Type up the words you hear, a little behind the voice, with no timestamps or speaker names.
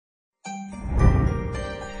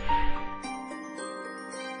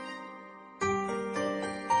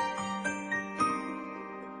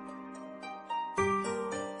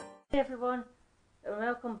Hey everyone, and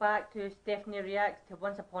welcome back to Stephanie Reacts to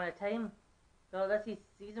Once Upon a Time. So this is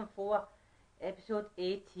Season 4, Episode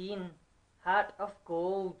 18, Heart of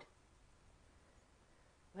Gold.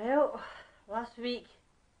 Well, last week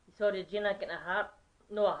you saw Regina getting a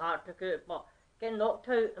heart took out, but getting knocked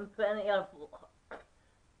out and put into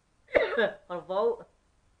her vault.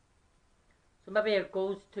 So maybe her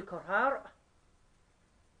ghost took her heart,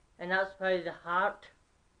 and that's why the heart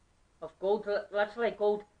of gold, literally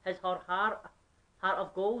gold, is her heart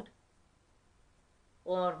of gold.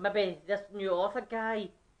 Or maybe this new author guy,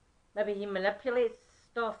 maybe he manipulates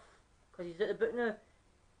stuff, because he's out the book now.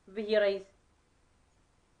 Maybe he writes,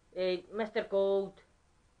 Mr. Gold,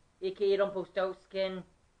 aka Rumpelstiltskin,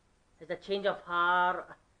 has a change of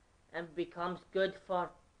heart and becomes good for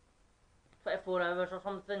 24 hours or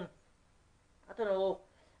something. I don't know.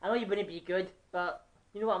 I know you wouldn't be good, but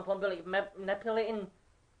you know what I'm talking about, like manipulating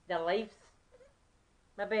their lives.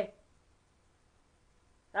 Maybe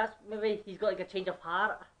he's got like a change of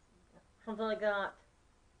heart, something like that.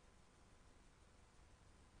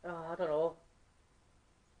 I don't know.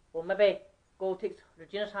 Well, maybe Gold takes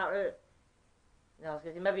Regina's heart out. No, I was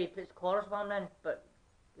going to say maybe he puts Cora's one in, but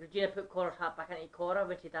Regina put Cora's heart back into Cora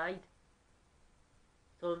when she died.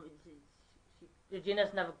 So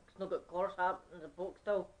Regina's not got Cora's heart in the book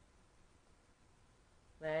still.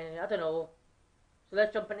 I don't know. So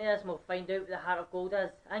let's jump into this and we'll find out what the Heart of Gold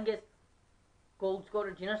is. I think it's Gold's got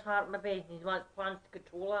Regina's heart maybe, he plans to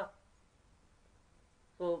control her.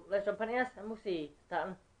 So let's jump into this and we'll see,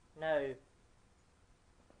 starting now.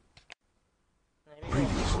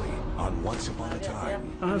 Previously on Once Upon a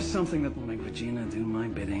Time. I have something that will make Regina do my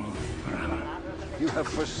bidding forever. You have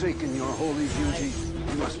forsaken your holy duty.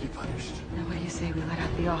 You must be punished. Now what do you say we let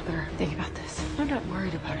out the author? Think about this. I'm not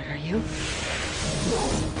worried about it, are you?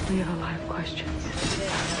 We have a lot of questions.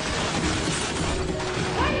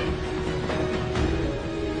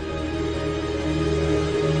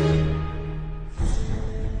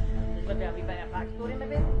 There's going to be a wee bit of backstory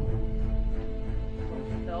maybe?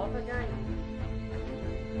 The author guy?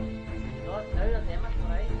 No, now there's Emma,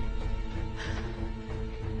 alright.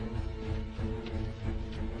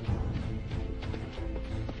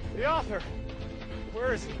 The author!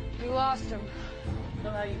 Where is he? We lost him.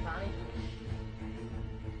 Somehow you vanished.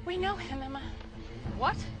 We know him, Emma.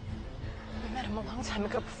 What? We met him a long time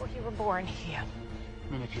ago before you were born. He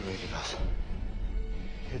Manipulated us.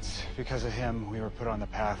 It's because of him we were put on the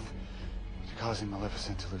path to causing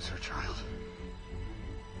Maleficent to lose her child.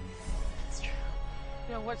 That's true.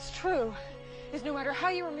 No, what's true is no matter how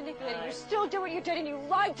you were manipulated, you still did what you did and you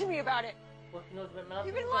lied to me about it. Well, she knows about Maleficent.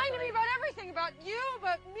 You've been lying to me about everything, about you,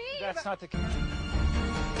 about me. That's not the case.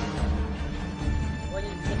 What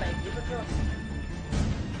did you say about give it to her?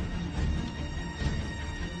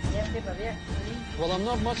 Well, I'm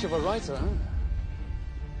not much of a writer, huh?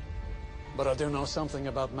 But I do know something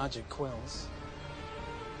about magic quills.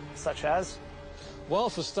 Such as? Well,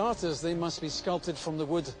 for starters, they must be sculpted from the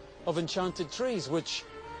wood of enchanted trees, which,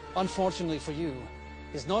 unfortunately for you,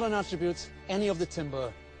 is not an attribute any of the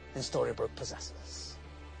timber in Storybrooke possesses.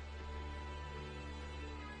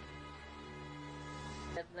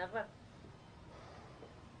 Never.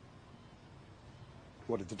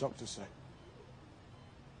 What did the doctor say?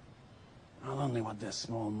 Well, only what their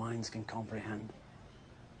small minds can comprehend.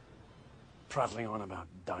 Prattling on about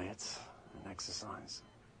diets and exercise.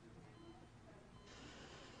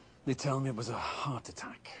 They tell me it was a heart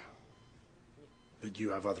attack. But you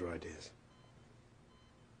have other ideas.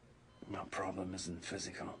 My problem isn't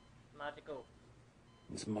physical. Magical.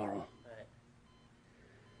 It's moral. Right.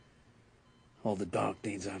 All the dark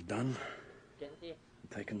deeds I've done, Getting to you.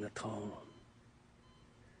 taken the toll.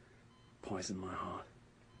 Poisoned my heart.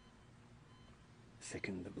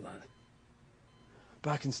 Thickened the blood.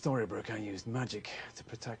 Back in Storybrooke, I used magic to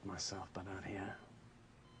protect myself, but out here,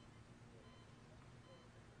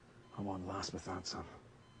 I won't last without some.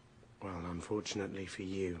 Well, unfortunately for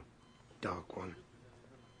you, Dark One,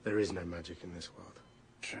 there is no magic in this world.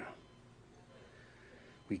 True.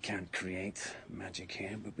 We can't create magic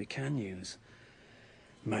here, but we can use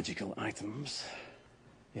magical items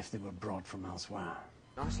if they were brought from elsewhere.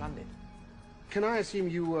 Nice landing. Can I assume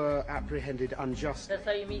you were apprehended unjustly? That's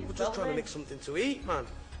how you meet We're his just trying to girlfriend? make something to eat, man.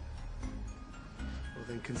 Well,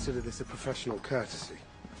 then consider this a professional courtesy.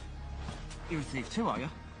 You're a thief too, are you?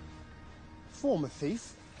 Former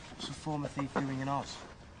thief. What's a former thief doing in Oz?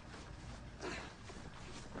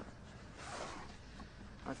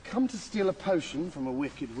 I've come to steal a potion from a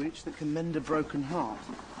wicked witch that can mend a broken heart.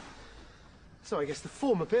 So I guess the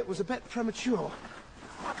former bit was a bit premature.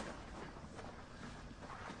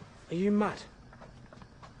 Are you mad?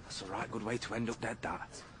 That's a right good way to end up dead,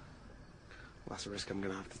 that. That's a risk I'm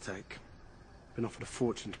going to have to take. Been offered a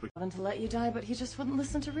fortune to bring... Wanted to let you die, but he just wouldn't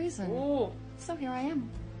listen to reason. Oh, So here I am.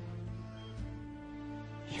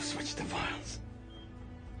 You switched the vials.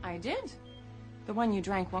 I did. The one you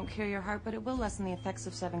drank won't cure your heart, but it will lessen the effects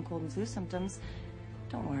of 7 cold and flu symptoms.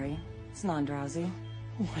 Don't worry, it's non-drowsy.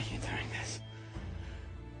 Why are you doing this?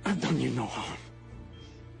 I've done you no harm.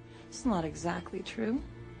 It's not exactly true.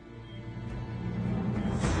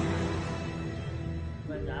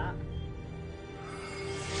 what's that?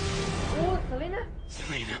 Oh, Selena.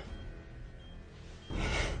 Selena.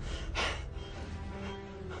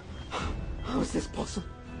 How is this possible?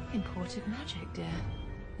 Imported magic, dear.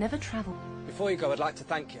 Never travel. Before you go, I'd like to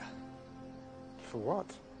thank you For what?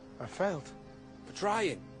 I failed. for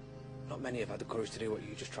trying. Not many have had the courage to do what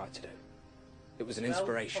you just tried to do. It was an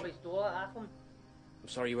inspiration. Probably stole it off him. I'm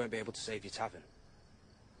sorry you won't be able to save your tavern.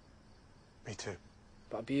 Me too.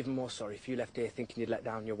 But I'd be even more sorry if you left here thinking you'd let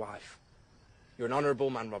down your wife. You're an honourable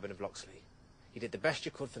man, Robin of Locksley. You did the best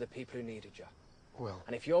you could for the people who needed you. Well,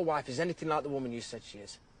 And if your wife is anything like the woman you said she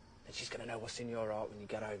is, then she's going to know what's in your heart when you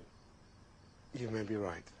get home. you may be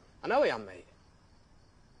right. I know I am, mate.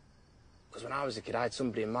 Because when I was a kid, I had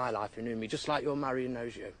somebody in my life who knew me just like your Marion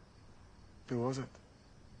knows you. Who was it?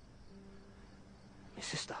 My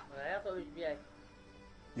sister. Well, I thought it would be a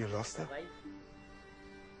You lost her? wife.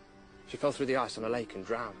 She fell through the ice on a lake and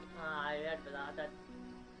drowned. Ah, I heard about that.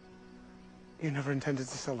 You never intended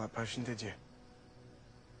to sell that potion, did you?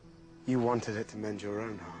 You wanted it to mend your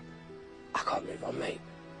own heart. I can't move on, mate.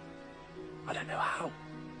 I don't know how.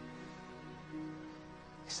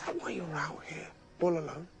 Is that why you're out here, all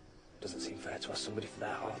alone? Doesn't seem fair to ask somebody for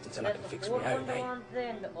their heart until I There's can the fix four my own, mate. Wonderlands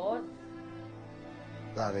then, the odds.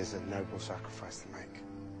 That is a noble sacrifice to make.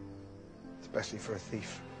 Especially for a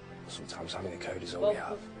thief. Sometimes having a code is all Well, we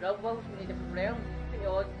have. well, so many different realms. The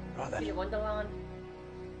odds. Right then. The Wonderland.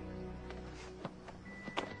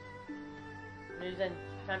 Who's in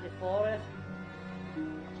Enchanted Forest.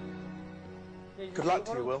 Who's in Good luck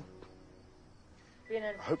the to you, world. Will. Being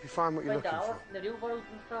in I hope you find what you're Find looking Alice for. in the real world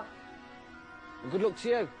and stuff. And good luck to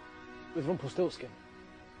you with Rumpelstiltskin.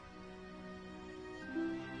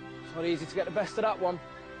 It's not easy to get the best of that one.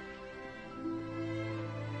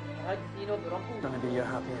 How do you know the Rumpel? Gonna be your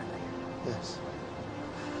happy ending. Yes.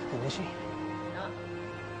 And is she? Yeah.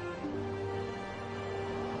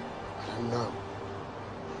 I don't know.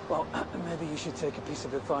 Well, maybe you should take a piece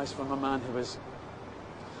of advice from a man who has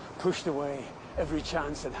pushed away every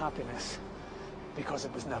chance at happiness because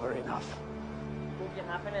it was never enough. Hope you're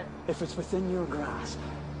happiness. If it's within your grasp,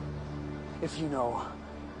 if you know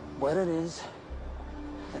where it is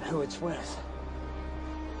and who it's with,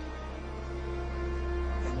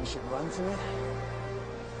 then you should run to it,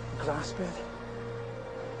 grasp it,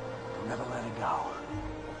 and never let it go.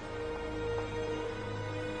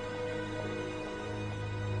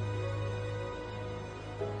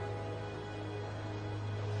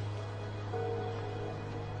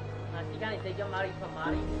 You can't say you're married for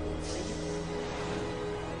married.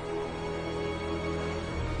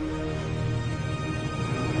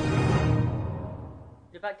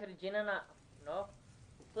 You're back to Regina and that? No?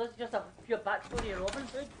 So this is just a pure backstory of Robin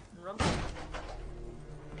Hood and Rumpel.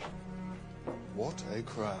 What a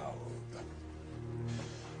crowd.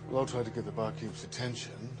 Well, I'll try to get the barkeep's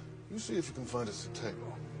attention. You see if you can find us a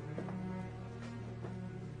table.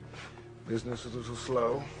 Business a little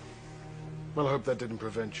slow. Well, I hope that didn't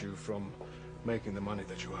prevent you from making the money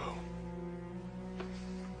that you owe.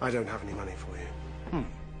 I don't have any money for you.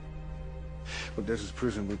 But Des's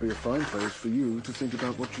prison would be a fine place for you to think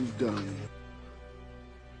about what you've done.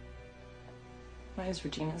 Why is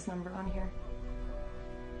Regina's number on here?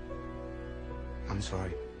 I'm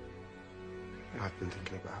sorry. I've been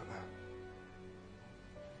thinking about that.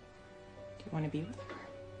 Do you want to be with her?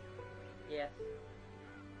 Yeah.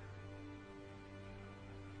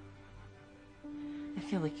 I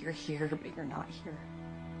feel like you're here, but you're not here.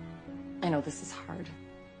 I know this is hard.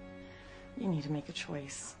 You need to make a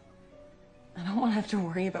choice. I don't want to have to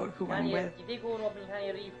worry about who I'm with. You did go Robin, can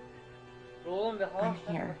you leave? Roland the horse.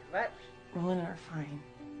 I'm here. Rich. Roland and I are fine.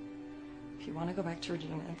 If you want to go back to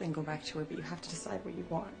Regina, then go back to her, but you have to decide what you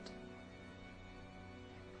want.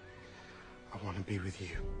 I want to be with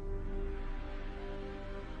you.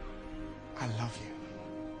 I love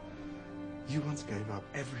you. You once gave up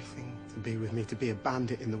everything to be with me, to be a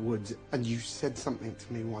bandit in the woods, and you said something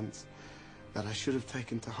to me once that I should have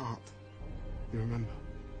taken to heart. You remember?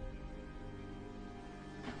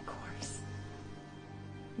 Of course.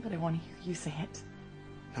 But I want to hear you say it.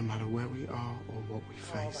 No matter where we are or what we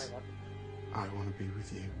face, I want to be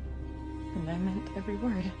with you. And I meant every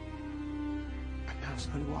word. And now so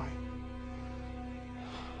do I.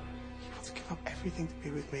 You want to give up everything to be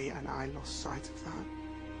with me, and I lost sight of that.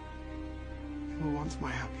 You were once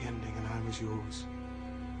my happy ending, and I was yours.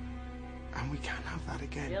 And we can't have that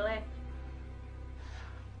again. Really?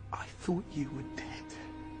 I thought you were dead.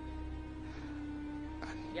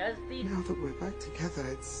 Yes, Steve. Now that we're back together,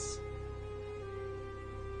 it's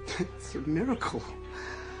a miracle.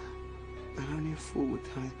 And only a fool would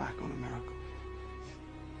turn his back on a miracle.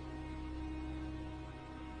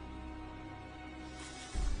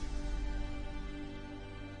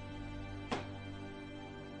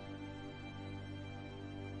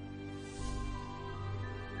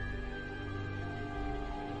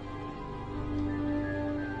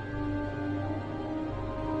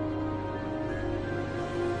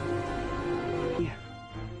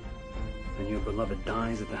 And your beloved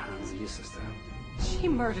dies at the hands of your sister. She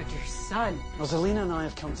murdered your son. Well, Zelina and I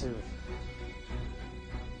have come to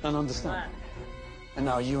an understanding. And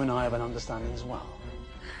now you and I have an understanding as well.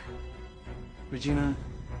 Regina,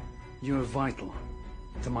 you are vital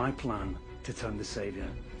to my plan to turn the Savior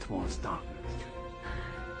towards darkness.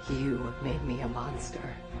 You have made me a monster,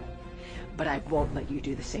 but I won't let you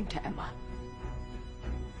do the same to Emma.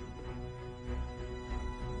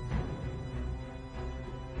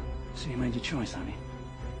 So you made your choice, Annie.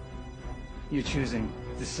 You're choosing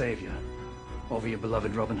the Savior over your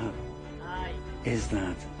beloved Robin Hood. Aye. Is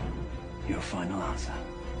that your final answer?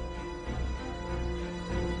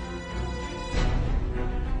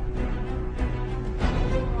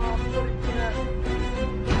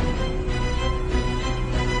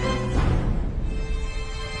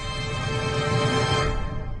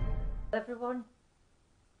 Everyone,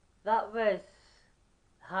 that was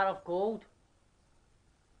Heart of Gold.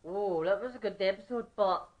 Oh, that was a good episode,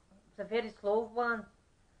 but it's a very slow one.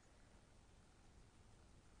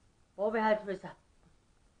 All we had was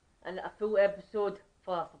a full episode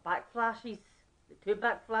for backflashes, the 2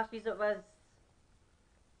 backflashes it was,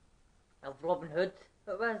 of Robin Hood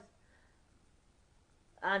it was,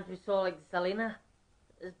 and we saw like Zelina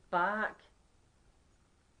is back,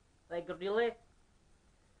 like really.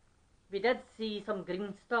 We did see some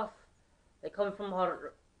green stuff, like coming from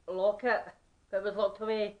her locket that was locked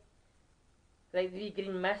away, like the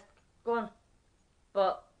green mist going,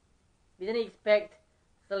 but we didn't expect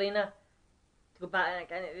Zelina to go back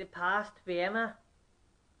into the past with Emma,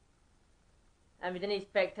 and we didn't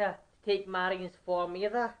expect her to take Marion's form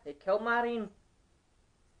either, to kill Marion.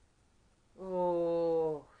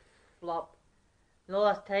 Oh, flop. You know,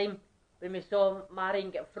 last time when we saw Marion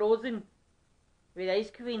get frozen with the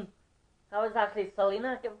Ice Queen, that was actually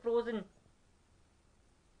Zelina getting frozen.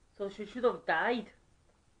 So she should have died.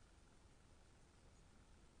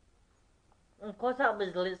 And because that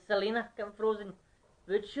was Zelina getting frozen,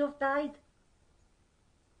 would she have died?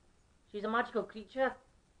 She's a magical creature.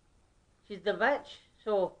 She's the witch,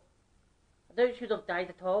 so I doubt she would have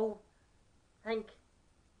died at all. I think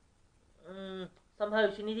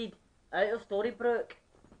somehow she needed out of Storybrooke.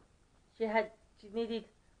 She needed,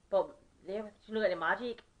 but she not got any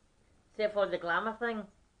magic. Except for the glamour thing,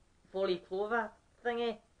 4-leaf clover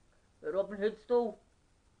thingy that Robin Hood stole.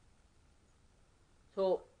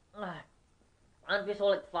 So, and we saw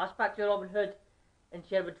like flashbacks of Robin Hood in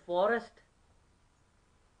Sherwood Forest.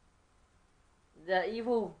 The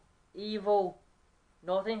evil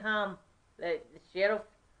Nottingham, the sheriff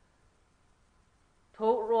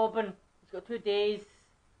told Robin he's got 2 days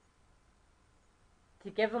to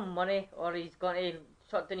give him money or he's going to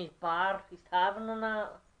shut down his bar, his tavern and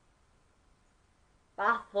that.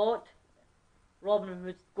 I thought Robin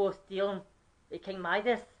would go stealing the King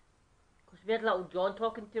Midas, because we had Little John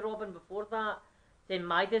talking to Robin before that, saying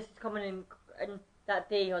Midas is coming in that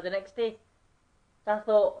day or the next day. So I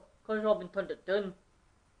thought, because Robin turned it down,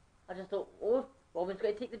 I just thought, oh, Robin's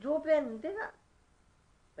going to take the job then and do that.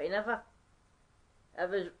 But he never. It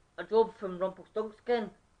was a job from Rumpelstiltskin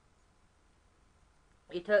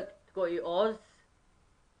he took to go to Oz.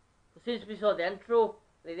 As soon as we saw the intro,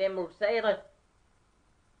 the Emerald City, like,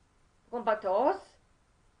 going back to Oz?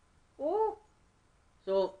 Oh!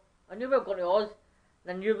 So, I knew we were going to Oz,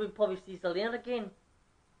 and I knew we'd probably see Zelina again.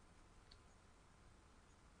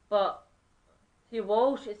 But, see,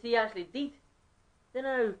 Walsh, he actually did. You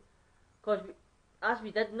know, because as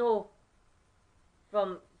we did know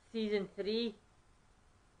from season 3,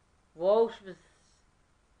 Walsh was,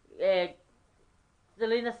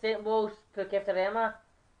 Zelina sent Walsh to look after Emma.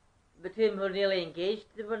 Between them were nearly engaged,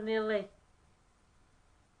 they were nearly.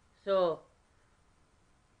 So,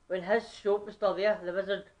 when his shop was still there, the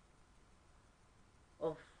Wizard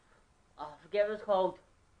of, I forget what it was called,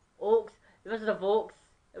 Oaks, the Wizard of Oaks,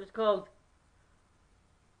 it was called.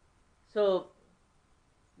 So,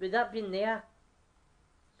 with that being there,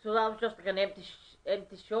 So that was just like an empty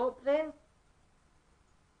shop then?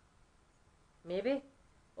 Maybe?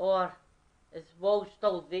 Or is Walsh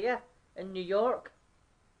still there in New York?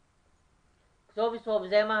 Because obviously it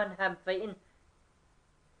was Emma and him fighting.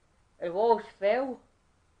 And Walsh fell,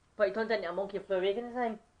 but he turned into a monkey, flew away kind of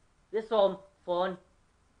thing. They saw him falling,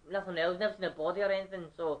 nothing else, never seen a body or anything,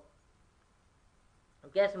 so I'm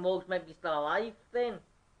guessing Walsh might be still alive then.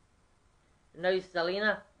 And now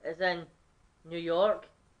Selena is in New York.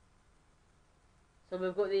 So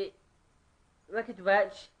we've got the Wicked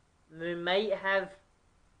Witch. We might have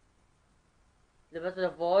the Wizard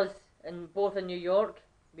of Oz in both in New York,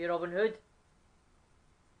 be Robin Hood.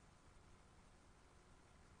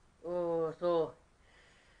 Oh, so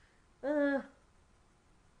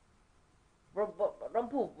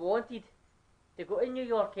Rumpel wanted to go to New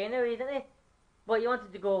York anyway, didn't he? But he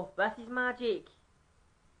wanted to go with his magic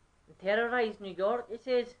and terrorise New York, he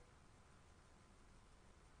says.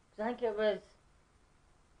 I think it was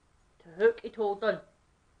to Hook he told them,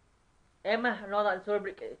 Emma and all that in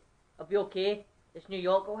Storybrooke will be okay. It's New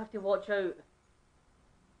York, we'll have to watch out.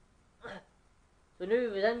 So now he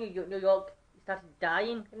was in New York, he started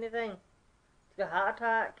dying, kind of thing. Took a heart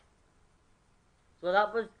attack. So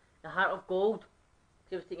that was the Heart of Gold.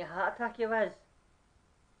 He was taking a heart attack, he was.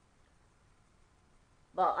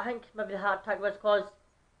 But I think maybe the heart attack was because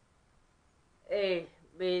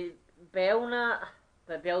with Belle and that,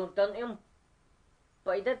 but Belle done to him.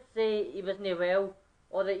 But he did say he wasn't well,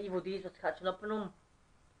 all the evil deeds was catching up on him.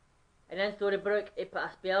 And in Storybrooke, he put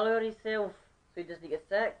a spell over himself, so he doesn't get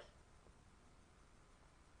sick.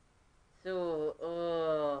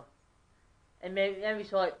 So, and then we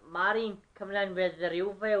saw like Marion coming in with the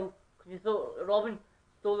real vial, because we thought Robin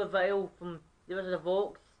stole the vial from the Wizard of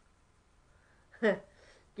Oz.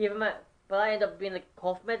 Gave him it, but that ended up being like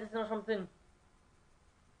cough medicine or something.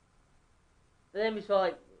 But then we saw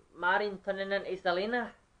like Marion turning into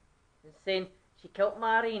Selena and saying she killed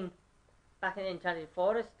Marion back in the Enchanted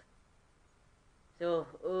Forest. So,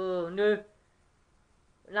 no.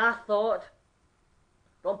 And I thought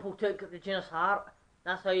Rumpel took Regina's heart.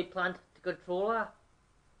 That's how he planned to control her.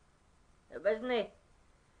 It wasn't it?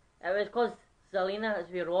 It was because Selena is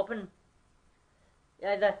with Robin.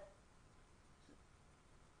 Yeah,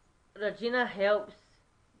 Regina helps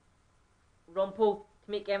Rumpel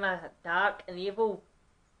to make Emma dark and evil,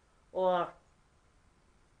 or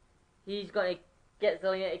he's going to get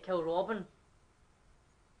Selena to kill Robin.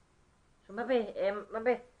 So maybe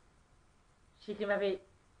she can maybe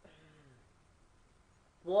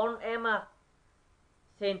warn Emma,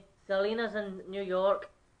 saying Selena's in New York,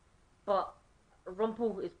 but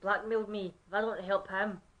Rumpel has blackmailed me. If I don't help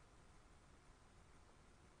him,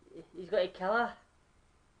 he's got to kill her.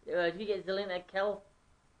 If you get Selena to kill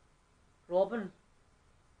Robin.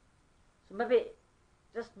 So maybe,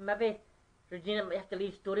 just maybe, Regina might have to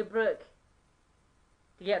leave Storybrooke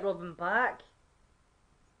to get Robin back.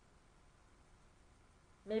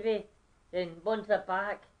 Maybe, then once they're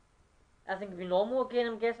back, I think it'll be normal again,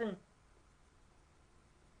 I'm guessing.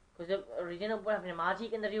 Because Regina won't have any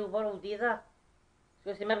magic in the real world either.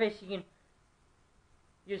 So maybe she can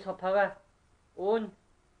use her power on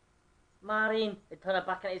Marion and turn her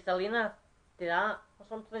back into Selena, do that or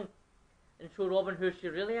something, and show Robin who she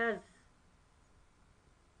really is.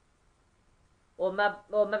 Or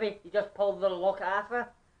maybe you just pull the locket off her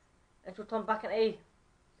and she'll turn back into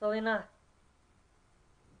Selena.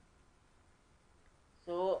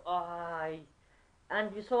 So,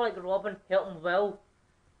 and we saw like Robin helping Will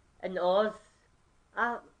in Oz.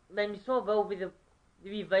 When we saw Will with the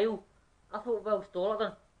wee vial, I thought Will stole it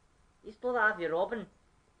then. He stole it off of Robin.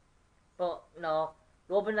 But no,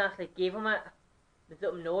 Robin actually gave him it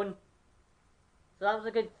without him knowing. So that was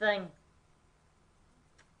a good thing.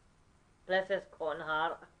 Bless his cotton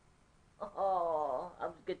heart. Oh, that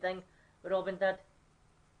was a good thing what Robin did.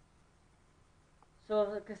 So,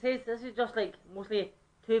 like I said, this is just like mostly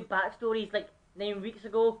two backstories, like 9 weeks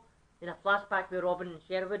ago, in a flashback with Robin in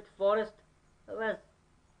Sherwood Forest. It was.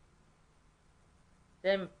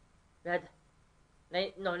 Then we had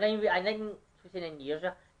 9 years,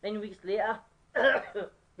 9 weeks later,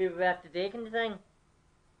 we were today kind of thing.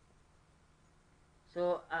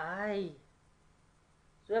 So,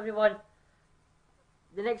 so everyone,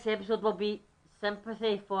 the next episode will be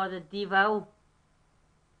Sympathy for the Devil.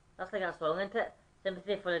 That's like a song, isn't it?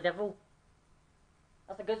 Sympathy for the Devil.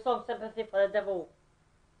 That's a good song, Sympathy for the Devil.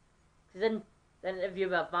 Because in the interview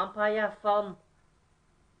with a vampire film,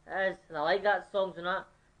 it is, and I like that song and that.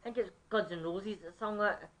 I think it's Guns N' Roses that sung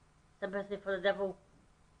that, Sympathy for the Devil.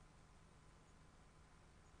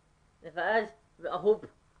 If it is,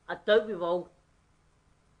 I doubt we will,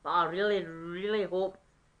 but I really, really hope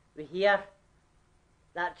we hear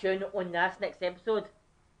that tune on this next episode.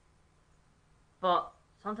 But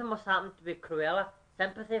something must happen to Cruella.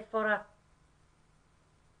 Sympathy for her.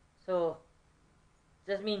 So,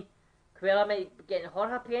 does this mean Cruella might be getting her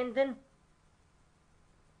happy ending?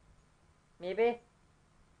 Maybe?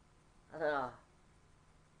 I don't know.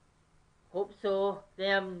 Hope so.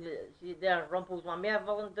 There Rumple's my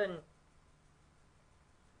villain doing.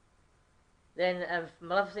 Then if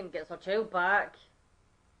Maleficent gets her child back,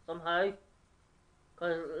 somehow,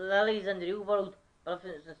 because Lily's in the real world,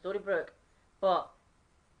 Maleficent's in Storybrooke, but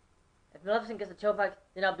if Maleficent gets her child back,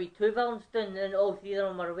 then there'll be 2 villains doing, and all 3 of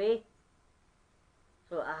them are away.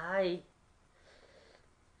 So aye.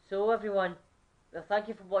 So everyone, well, thank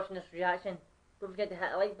you for watching this reaction. Don't forget to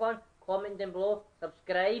hit the like button, comment down below,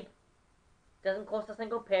 subscribe. Doesn't cost a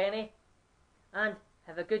single penny. And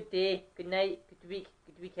have a good day, good night, good week,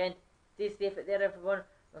 good weekend. Stay safe out there everyone.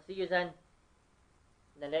 I'll see you in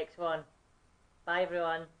the next one. Bye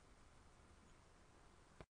everyone.